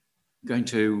Going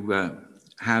to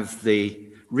have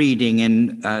the reading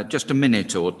in just a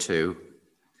minute or two,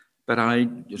 but I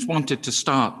just wanted to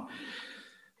start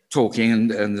talking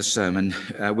and the sermon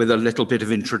with a little bit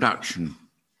of introduction.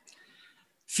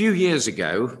 A few years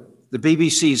ago, the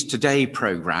BBC's Today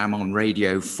programme on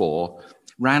Radio 4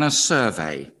 ran a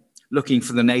survey looking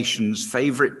for the nation's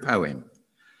favourite poem.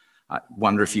 I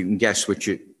wonder if you can guess which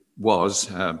it was.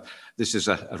 This is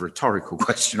a rhetorical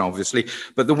question, obviously,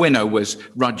 but the winner was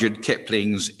Rudyard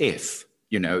Kipling's If.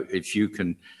 You know, if you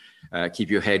can keep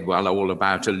your head well, all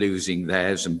about a losing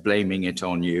theirs and blaming it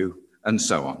on you, and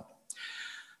so on.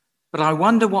 But I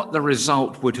wonder what the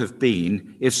result would have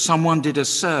been if someone did a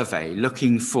survey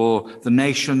looking for the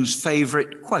nation's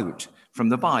favourite quote from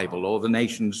the Bible or the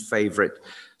nation's favourite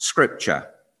scripture.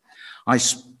 I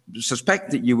suspect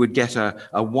that you would get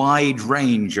a wide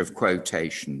range of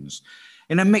quotations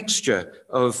in a mixture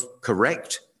of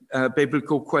correct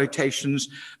biblical quotations,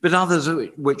 but others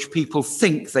which people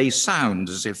think they sound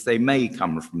as if they may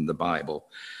come from the Bible.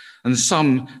 And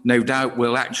some, no doubt,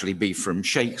 will actually be from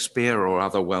Shakespeare or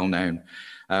other well-known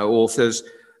authors.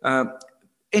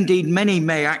 Indeed, many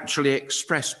may actually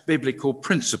express biblical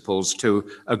principles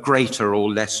to a greater or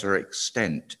lesser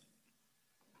extent.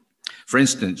 For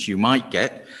instance, you might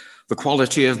get, "The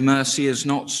quality of mercy is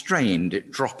not strained,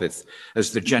 it droppeth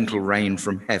as the gentle rain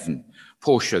from heaven,"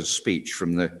 Portia's speech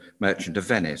from The Merchant of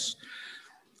Venice.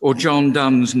 Or John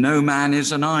Donne's "No man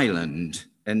is an island,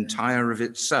 entire of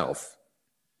itself."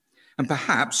 And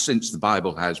perhaps, since the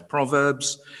Bible has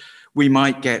proverbs, we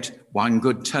might get "One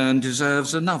good turn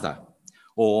deserves another,"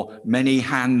 or "Many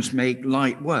hands make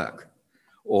light work,"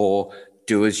 or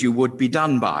 "Do as you would be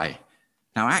done by."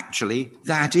 Now, actually,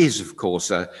 that is, of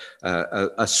course, a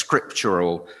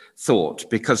scriptural thought,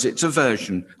 because it's a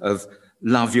version of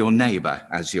 "love your neighbor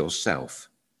as yourself."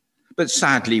 But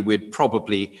sadly, we'd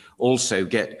probably also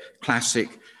get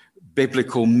classic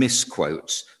biblical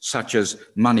misquotes, such as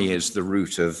 "money is the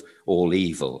root of all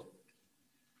evil."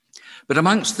 But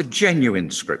amongst the genuine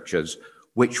scriptures,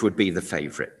 which would be the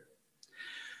favorite?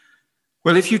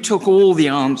 Well, if you took all the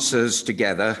answers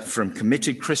together, from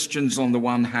committed Christians on the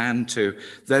one hand to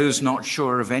those not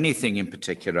sure of anything in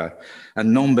particular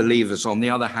and non-believers on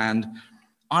the other hand,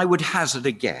 I would hazard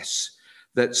a guess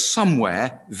that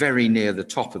somewhere very near the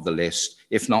top of the list,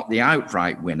 if not the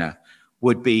outright winner,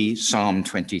 would be Psalm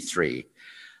 23,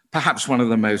 perhaps one of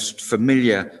the most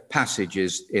familiar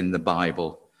passages in the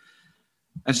Bible.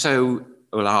 And so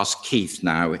I'll ask Keith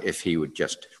now if he would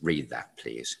just read that,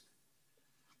 please.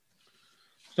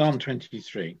 Psalm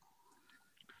 23.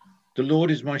 The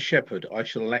Lord is my shepherd, I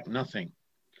shall lack nothing.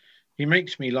 He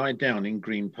makes me lie down in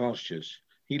green pastures.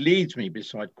 He leads me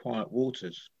beside quiet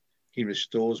waters. He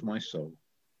restores my soul.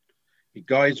 He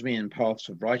guides me in paths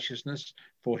of righteousness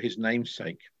for his name's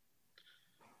sake.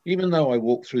 Even though I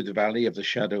walk through the valley of the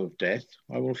shadow of death,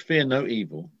 I will fear no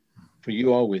evil, for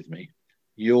you are with me.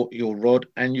 Your rod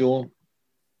and your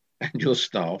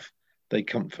staff, they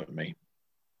comfort me.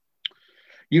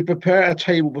 You prepare a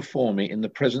table before me in the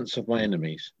presence of my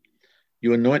enemies.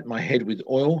 You anoint my head with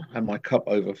oil, and my cup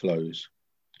overflows.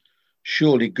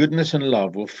 Surely goodness and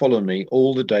love will follow me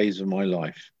all the days of my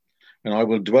life, and I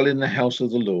will dwell in the house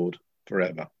of the Lord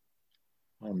forever.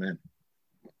 Amen.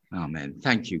 Amen.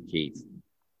 Thank you, Keith.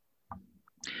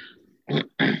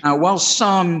 Now, while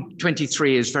Psalm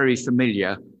 23 is very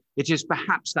familiar, it is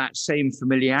perhaps that same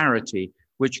familiarity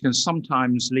which can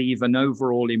sometimes leave an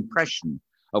overall impression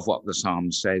of what the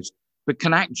psalm says, but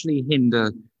can actually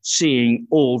hinder seeing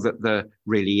all that there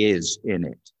really is in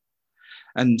it.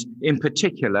 And in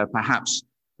particular, perhaps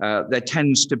there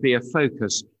tends to be a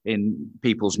focus in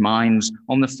people's minds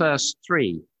on the first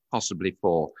three, possibly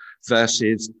four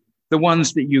verses, the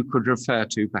ones that you could refer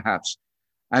to perhaps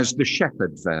as the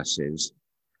shepherd verses.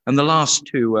 And the last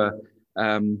two are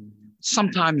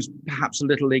sometimes perhaps a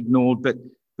little ignored,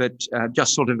 but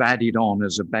just sort of added on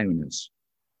as a bonus.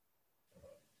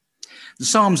 The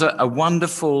Psalms are a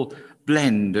wonderful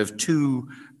blend of two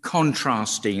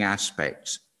contrasting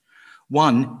aspects.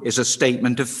 One is a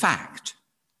statement of fact.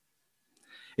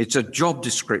 It's a job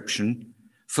description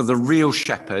for the real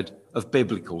shepherd of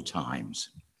biblical times,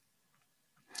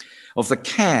 of the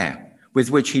care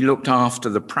with which he looked after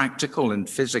the practical and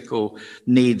physical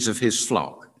needs of his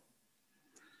flock.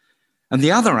 And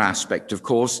the other aspect, of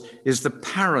course, is the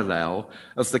parallel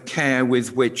of the care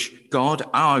with which God,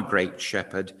 our great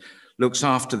shepherd, looks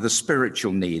after the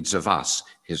spiritual needs of us,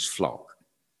 his flock.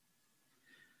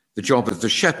 The job of the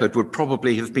shepherd would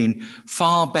probably have been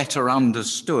far better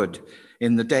understood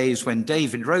in the days when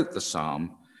David wrote the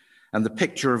psalm, and the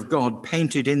picture of God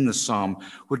painted in the psalm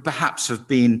would perhaps have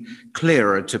been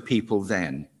clearer to people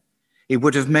then. it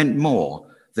would have meant more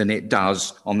than it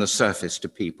does on the surface to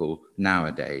people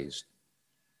nowadays.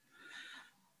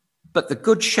 But the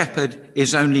Good Shepherd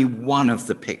is only one of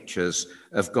the pictures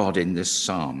of God in this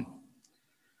psalm.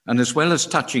 And as well as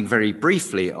touching very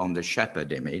briefly on the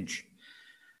shepherd image,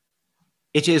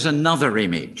 it is another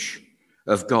image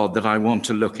of God that I want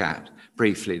to look at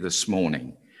briefly this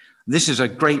morning. This is a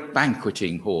great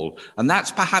banqueting hall, and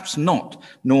that's perhaps not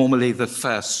normally the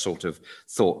first sort of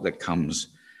thought that comes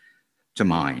to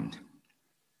mind.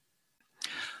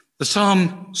 The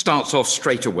psalm starts off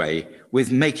straight away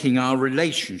with making our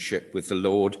relationship with the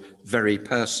Lord very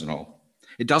personal.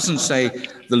 It doesn't say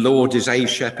the Lord is a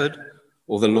shepherd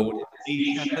or the Lord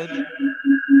is the shepherd.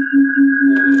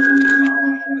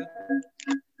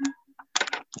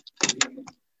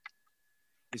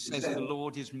 It says the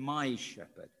Lord is my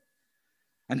shepherd.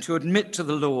 And to admit to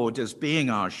the Lord as being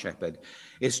our shepherd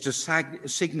is to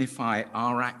signify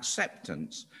our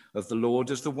acceptance of the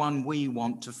Lord as the one we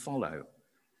want to follow.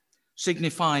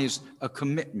 Signifies a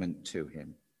commitment to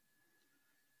him.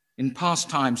 In past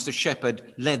times, the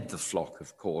shepherd led the flock,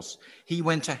 of course. He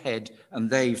went ahead and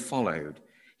they followed.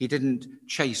 He didn't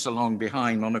chase along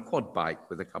behind on a quad bike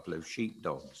with a couple of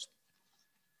sheepdogs.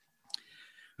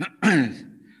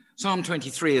 Psalm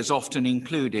 23 is often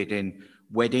included in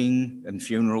wedding and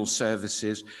funeral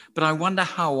services, but I wonder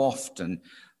how often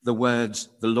the words,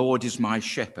 "The Lord is my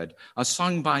shepherd," are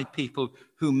sung by people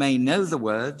who may know the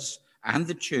words and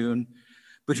the tune,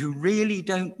 but who really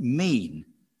don't mean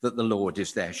that the Lord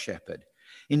is their shepherd.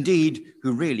 Indeed,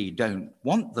 who really don't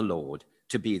want the Lord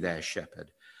to be their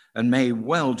shepherd and may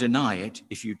well deny it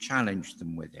if you challenge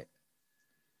them with it.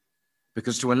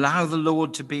 Because to allow the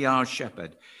Lord to be our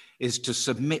shepherd is to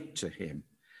submit to him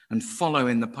and follow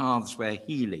in the paths where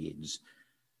he leads.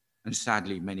 And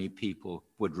sadly, many people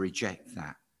would reject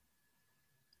that.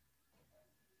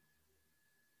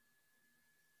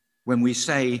 When we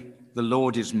say, "The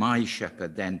Lord is my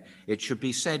shepherd," then it should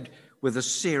be said with a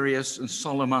serious and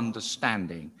solemn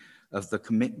understanding of the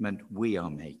commitment we are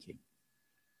making.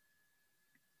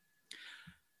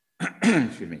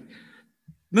 Excuse me.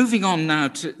 Moving on now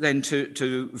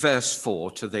to verse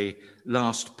 4, to the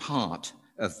last part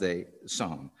of the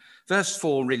psalm. Verse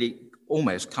 4 really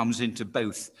almost comes into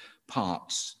both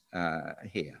parts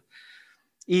here.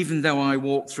 "Even though I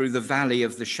walk through the valley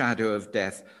of the shadow of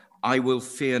death, I will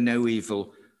fear no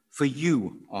evil, for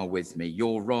you are with me.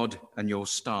 Your rod and your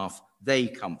staff, they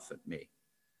comfort me."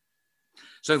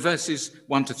 So verses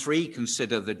 1 to 3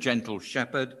 consider the gentle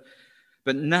shepherd,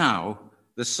 but now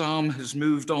the psalm has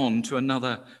moved on to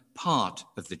another part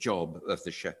of the job of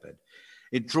the shepherd.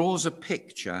 It draws a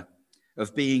picture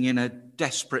of being in a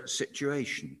desperate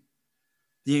situation.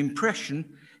 The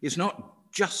impression is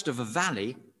not just of a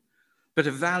valley, but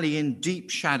a valley in deep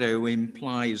shadow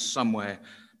implies somewhere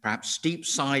perhaps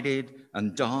steep-sided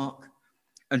and dark,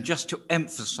 and just to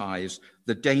emphasize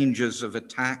the dangers of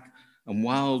attack and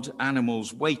wild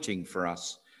animals waiting for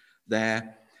us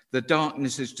there, the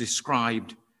darkness is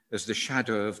described as the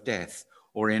shadow of death,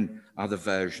 or in other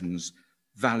versions,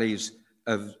 valleys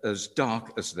as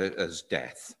dark as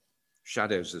death,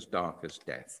 shadows as dark as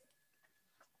death.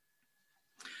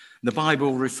 The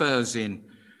Bible refers in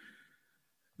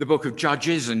the book of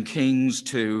Judges and Kings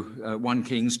to 1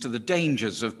 Kings to the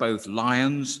dangers of both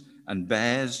lions and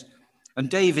bears, and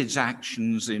David's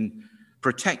actions in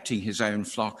protecting his own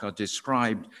flock are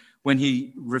described when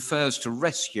he refers to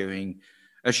rescuing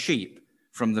a sheep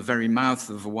from the very mouth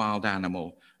of a wild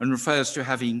animal and refers to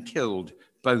having killed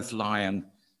both lion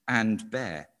and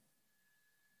bear.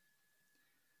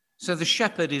 So the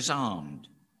shepherd is armed.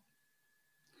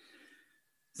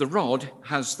 The rod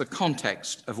has the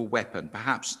context of a weapon,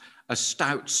 perhaps a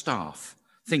stout staff.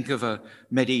 Think of a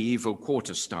medieval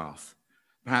quarterstaff,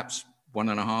 perhaps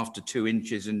 1.5 to 2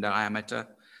 inches in diameter,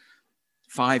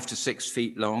 5 to 6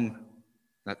 feet long.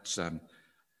 That's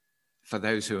for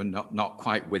those who are not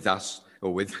quite with us,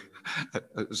 or with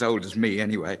as old as me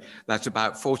anyway, that's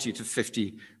about 40 to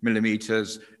 50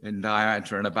 millimeters in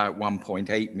diameter and about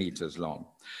 1.8 meters long.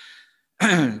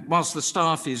 Whilst the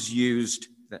staff is used,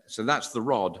 so that's the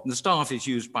rod, and the staff is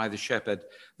used by the shepherd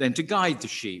then to guide the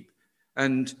sheep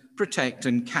and protect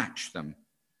and catch them.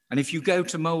 And if you go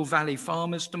to Mole Valley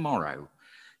Farmers tomorrow,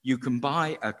 you can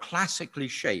buy a classically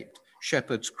shaped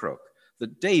shepherd's crook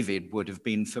that David would have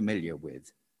been familiar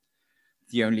with.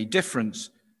 The only difference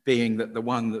being that the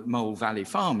one that Mole Valley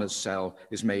Farmers sell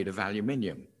is made of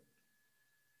aluminium.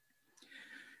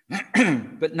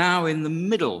 But now, in the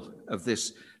middle of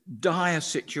this dire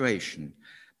situation,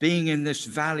 being in this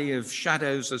valley of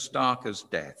shadows as dark as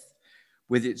death,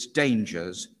 with its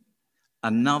dangers,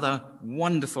 another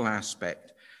wonderful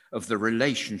aspect of the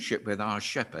relationship with our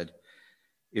shepherd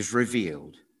is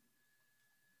revealed.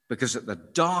 Because at the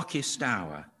darkest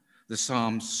hour, the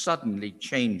psalm suddenly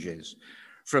changes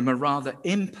from a rather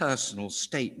impersonal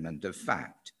statement of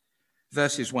fact.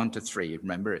 Verses 1 to 3,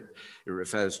 remember, it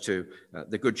refers to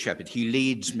the good shepherd. He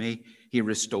leads me, he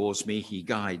restores me, he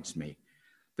guides me.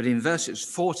 But in verses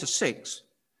 4 to 6,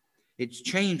 it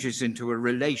changes into a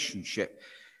relationship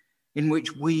in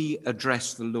which we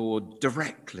address the Lord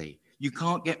directly. You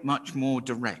can't get much more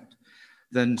direct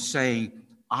than saying,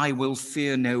 I will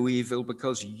fear no evil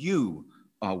because you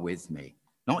are with me.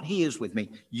 Not he is with me,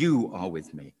 you are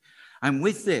with me. And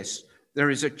with this, there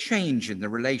is a change in the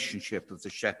relationship of the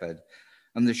shepherd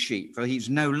and the sheep, for he's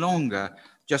no longer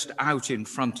just out in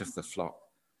front of the flock,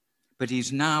 but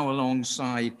he's now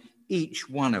alongside each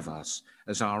one of us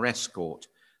as our escort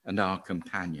and our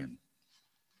companion.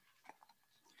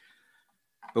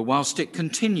 But whilst it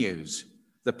continues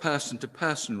the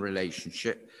person-to-person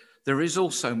relationship, there is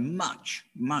also much,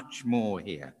 much more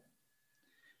here.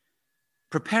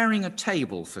 Preparing a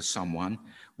table for someone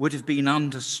would have been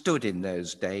understood in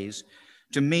those days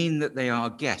to mean that they are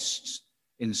guests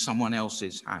in someone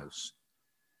else's house.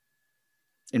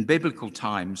 In biblical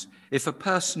times, if a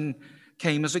person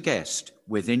came as a guest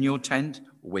within your tent,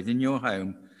 within your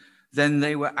home, then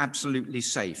they were absolutely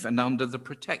safe and under the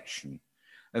protection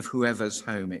of whoever's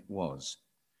home it was.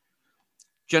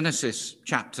 Genesis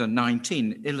chapter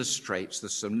 19 illustrates the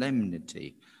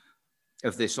solemnity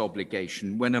of this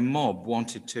obligation when a mob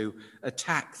wanted to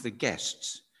attack the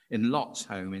guests in Lot's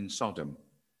home in Sodom.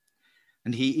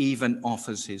 And he even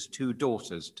offers his 2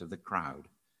 daughters to the crowd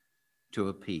to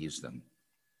appease them.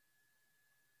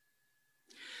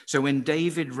 So when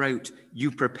David wrote,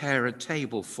 "You prepare a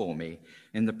table for me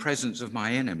in the presence of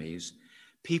my enemies,"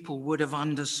 people would have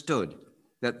understood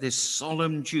that this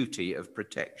solemn duty of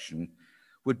protection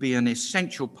would be an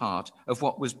essential part of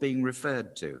what was being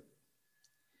referred to.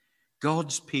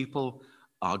 God's people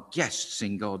are guests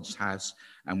in God's house,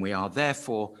 and we are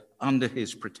therefore under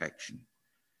his protection.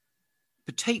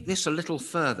 But take this a little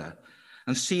further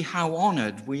and see how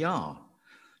honored we are.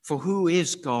 For who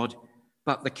is God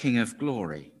but the King of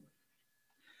glory?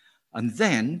 And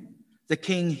then the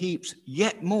King heaps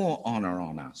yet more honor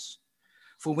on us.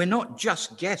 For we're not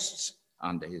just guests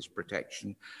under his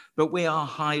protection, but we are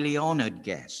highly honored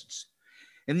guests.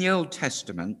 In the Old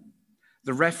Testament,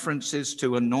 the references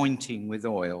to anointing with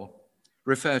oil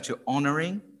refer to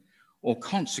honoring or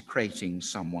consecrating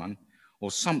someone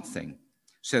or something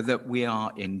so that we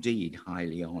are indeed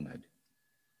highly honored.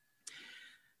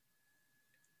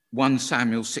 1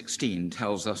 Samuel 16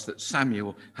 tells us that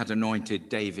Samuel had anointed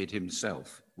David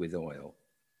himself with oil.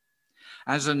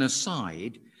 As an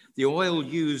aside, the oil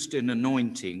used in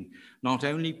anointing not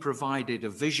only provided a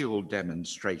visual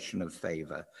demonstration of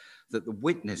favor that the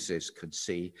witnesses could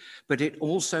see, but it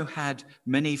also had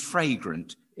many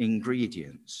fragrant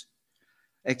ingredients.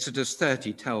 Exodus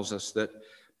 30 tells us that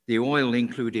the oil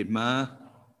included myrrh,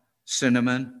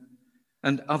 cinnamon,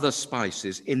 and other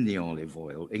spices in the olive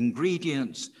oil,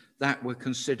 ingredients that were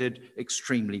considered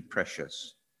extremely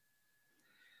precious.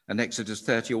 And Exodus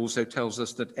 30 also tells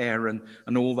us that Aaron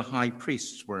and all the high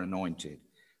priests were anointed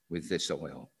with this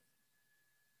oil.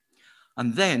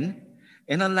 And then,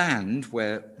 in a land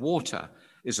where water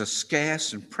is a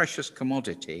scarce and precious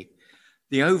commodity,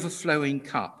 the overflowing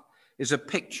cup is a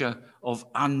picture of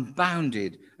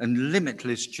unbounded and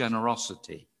limitless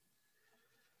generosity,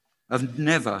 of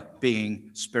never being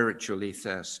spiritually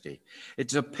thirsty.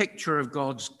 It's a picture of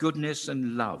God's goodness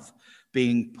and love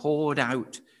being poured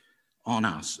out on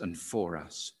us and for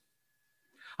us.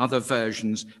 Other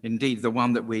versions, indeed the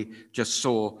one that we just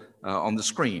saw on the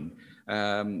screen,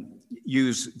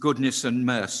 use goodness and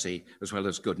mercy as well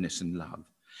as goodness and love.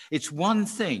 It's one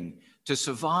thing to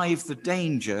survive the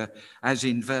danger, as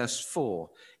in verse 4.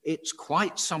 It's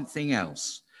quite something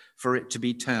else for it to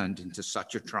be turned into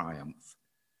such a triumph.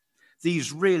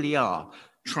 These really are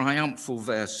triumphal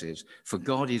verses, for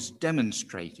God is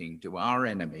demonstrating to our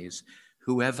enemies,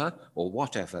 whoever or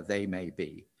whatever they may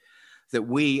be, that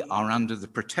we are under the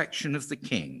protection of the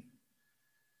King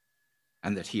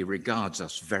and that he regards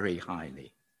us very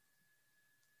highly.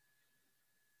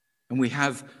 And we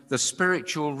have the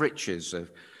spiritual riches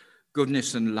of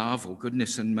goodness and love or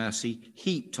goodness and mercy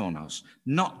heaped on us,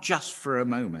 not just for a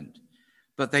moment,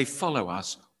 but they follow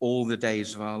us all the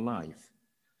days of our life.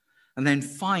 And then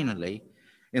finally,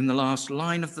 in the last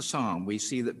line of the psalm, we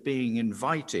see that being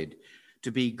invited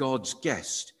to be God's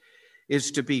guest is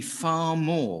to be far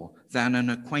more than an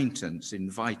acquaintance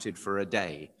invited for a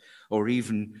day or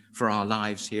even for our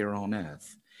lives here on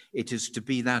earth. It is to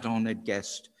be that honored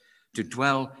guest, to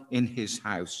dwell in his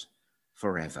house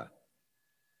forever.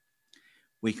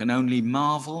 We can only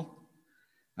marvel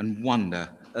and wonder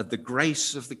at the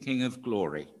grace of the King of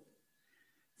Glory,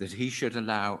 that he should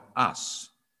allow us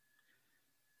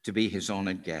to be his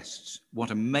honored guests.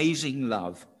 What amazing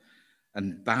love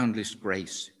and boundless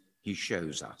grace he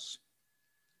shows us.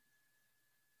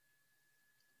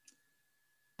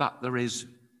 But there is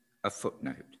a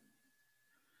footnote.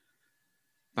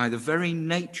 By the very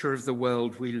nature of the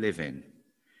world we live in,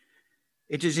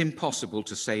 it is impossible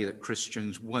to say that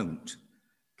Christians won't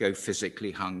go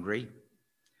physically hungry,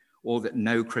 or that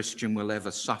no Christian will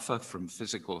ever suffer from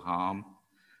physical harm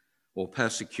or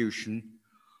persecution,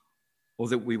 or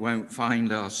that we won't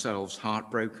find ourselves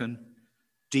heartbroken,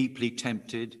 deeply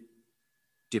tempted,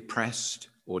 depressed,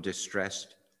 or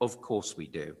distressed. Of course we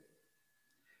do.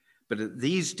 But at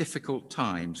these difficult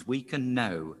times, we can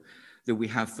know that we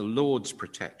have the Lord's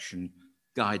protection,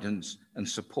 guidance, and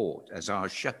support as our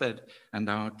shepherd and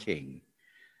our king,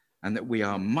 and that we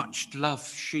are much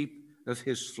loved sheep of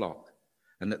his flock,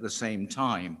 and at the same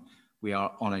time, we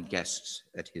are honored guests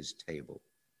at his table.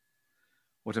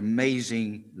 What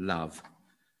amazing love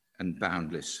and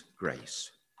boundless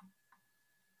grace.